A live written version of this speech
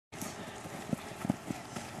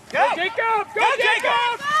Go, Jacob! Go,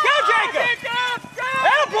 Jacob! Go, Jacob! Go!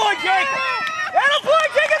 Attaboy, Jacob! Attaboy,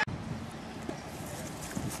 Jacob!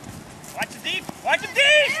 Watch the deep! Watch the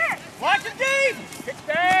deep! Watch the deep! Kick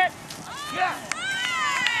that! Yeah!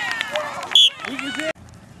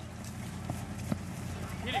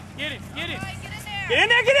 Get it! Get it! Get it! Get in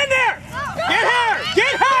there! Get in there! Get her!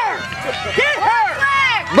 Get her! Get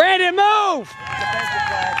her! Brandon, move!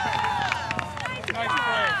 Nice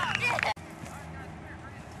play.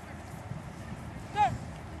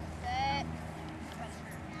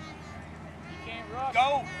 Go!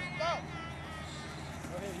 Go!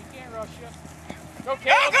 Go ahead, he can't rush you. Go,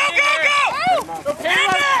 Caleb! Go, go, go! Go,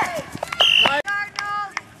 Caleb!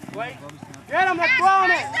 Wait. Get him, they're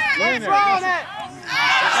throwing it! They're throwing it!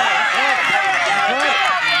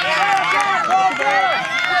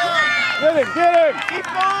 Get him, get him! Keep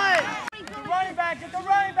going! Get the running back, get the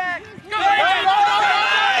running back! Go, go, go!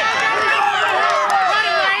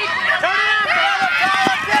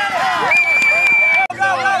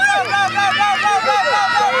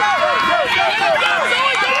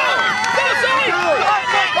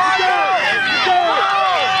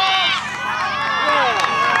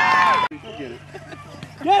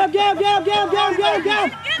 Get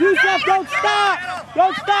him! Yusuf, don't stop!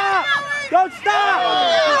 Don't stop! Don't stop!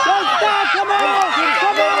 Don't stop! Come on!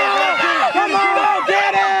 Come on! Come on!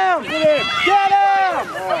 Get him! Get him!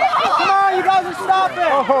 Come on, you guys are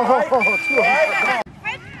stopping!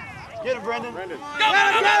 Get him, Brendan! Get him! Get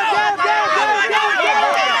him! Get him! Get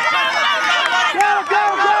him!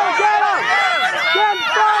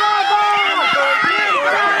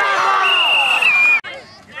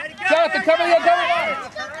 Jonathan, cover the cover.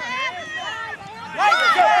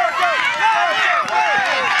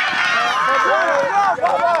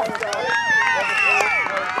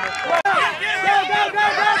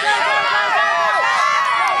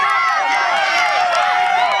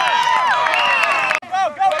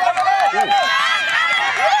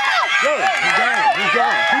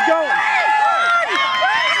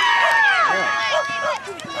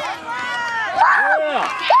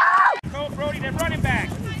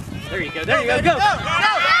 There you go, there you go, go!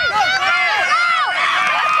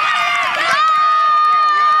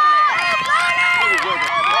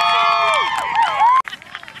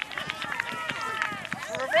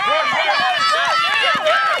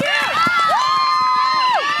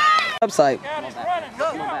 Website.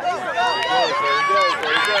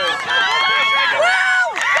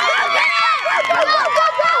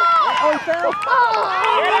 Oh, he fell.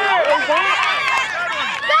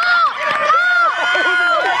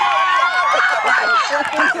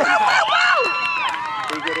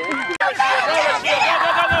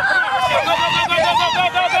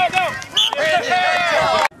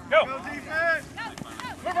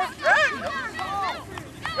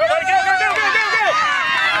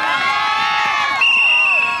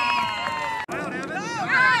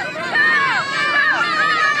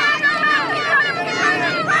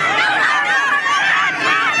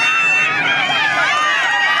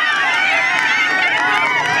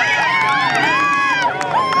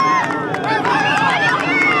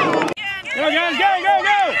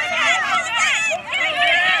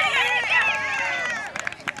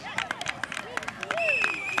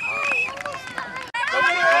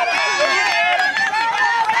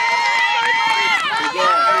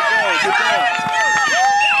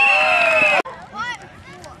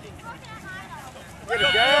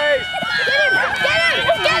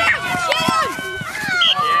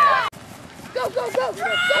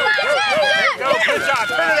 Good job,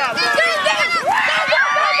 spin it out, bro.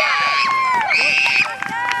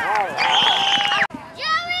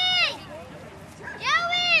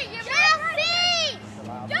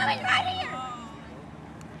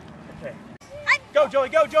 Go, Joey,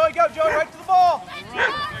 go, Joey, go, Joey, right to the ball.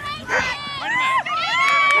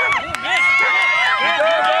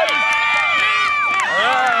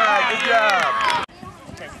 Good job.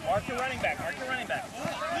 Okay, mark your running back, mark your running back.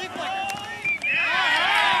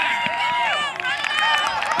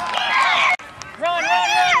 Run, run,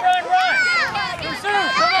 run, run, run. Pursue,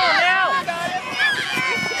 come on now. Go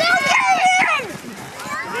get him.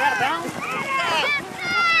 Is he out of bounds?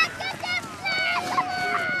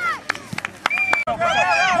 Run, run,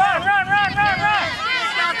 run, run, run.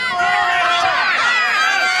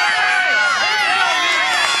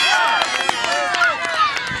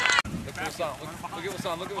 Look at what's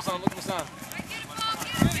on, look at what's on, look at what's on.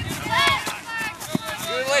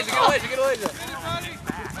 Get it laser, get it laser, get it laser.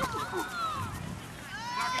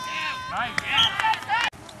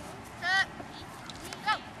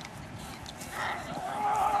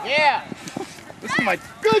 Yeah! This is my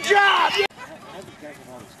good job!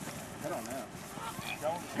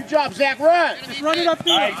 Good job, Zach. Run. Just run it up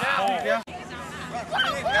there. Nice. Yeah.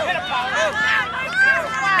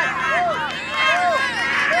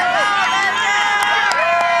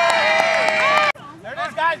 There it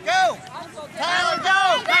is, guys. Go. Tyler,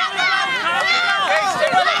 go.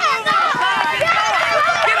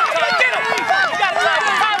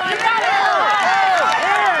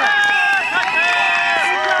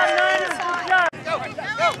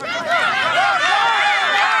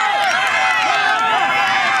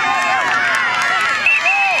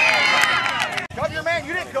 Cover your man.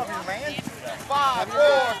 You didn't cover your man. 5, 4,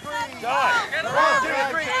 3. 1, 2,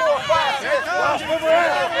 3, 4, 5, 6.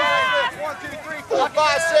 1, 2, 3, 4,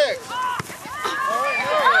 5, 6.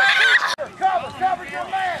 Cover your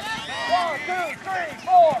man. 1, 2, 3,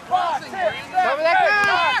 4, 5, 6, 7, 8, 9. Cover that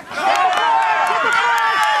guy.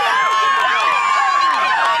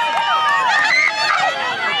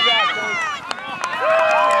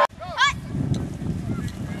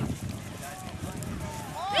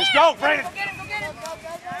 Let's go, Brandon. Go get him.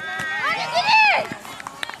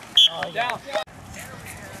 Down.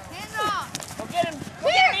 Hands off. Go get him. Go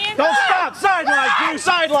get him. Don't stop. Sideline, dude.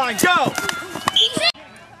 Sideline. Go.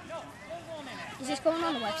 Is this going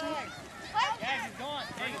on the website? Yeah, he's gone.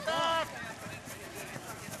 Hey, he's gone.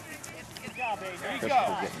 Good job, baby. There you go.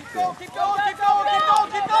 Keep going. Keep going. Keep going. Keep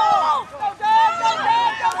going. Keep going. Go, Dad. Go,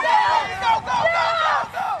 Dad. Go, Dad. Go, go, go, go,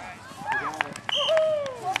 go.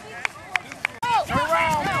 Turn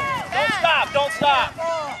around. Don't stop. Don't stop.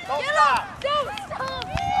 Don't stop. Don't stop.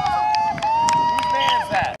 Whose man is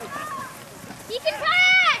that? He can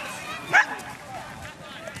pass.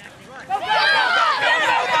 Go, go, go,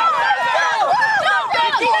 go,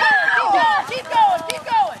 Keep going. Keep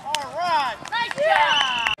going. all right. Nice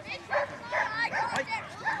job.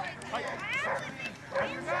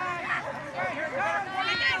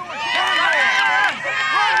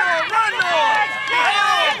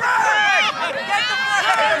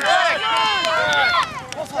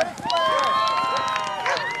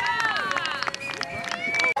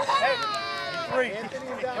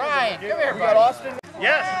 Ryan, come here, buddy. Austin.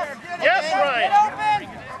 Yes. Yes, Ryan.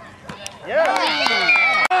 Yes.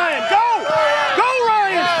 Ryan, go! Go,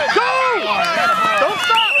 Ryan! Go! Don't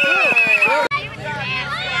stop!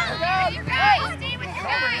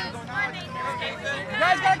 You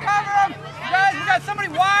guys gotta cover him! You guys, we got somebody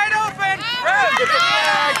wide open!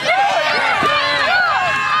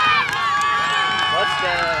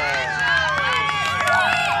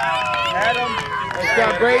 Adam. Let's go,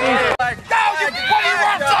 Brady. Go! Get the ball!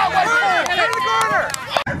 Run! Get in the corner!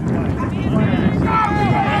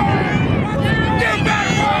 Get back!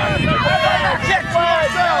 Check for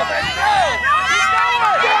yourself!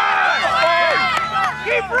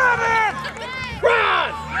 Keep running! Run!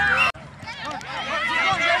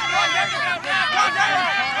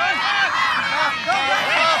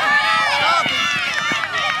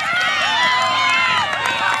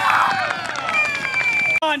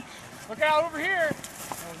 Look out over here.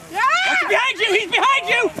 Yeah. Watch behind you. He's behind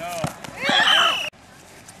you.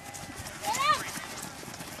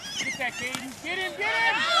 Get that, Caden. Get him. Get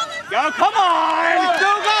him. Go, come on!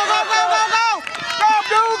 Go, go, go, go, go, go! Go,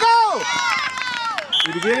 go, go!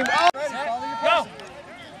 Did you get him? Oh. Go.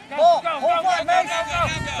 Go. Go. Go. Go. Go.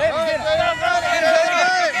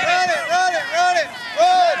 Run it!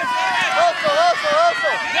 Run!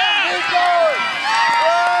 Hustle! Keep going!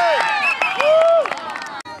 Woo!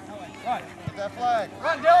 Get that flag.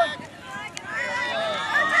 Run, Dylan!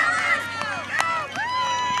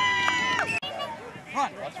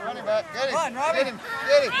 Run! Watch the running back. Get him. Run, Robbie. Get him.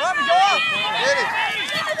 Robbie, go up! Get him.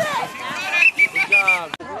 Good job.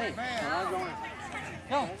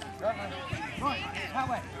 Go! Run, that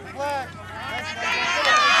way. Flag.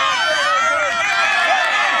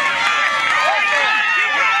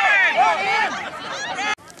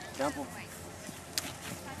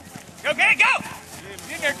 Go, get it, go!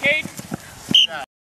 Get in there, Cade.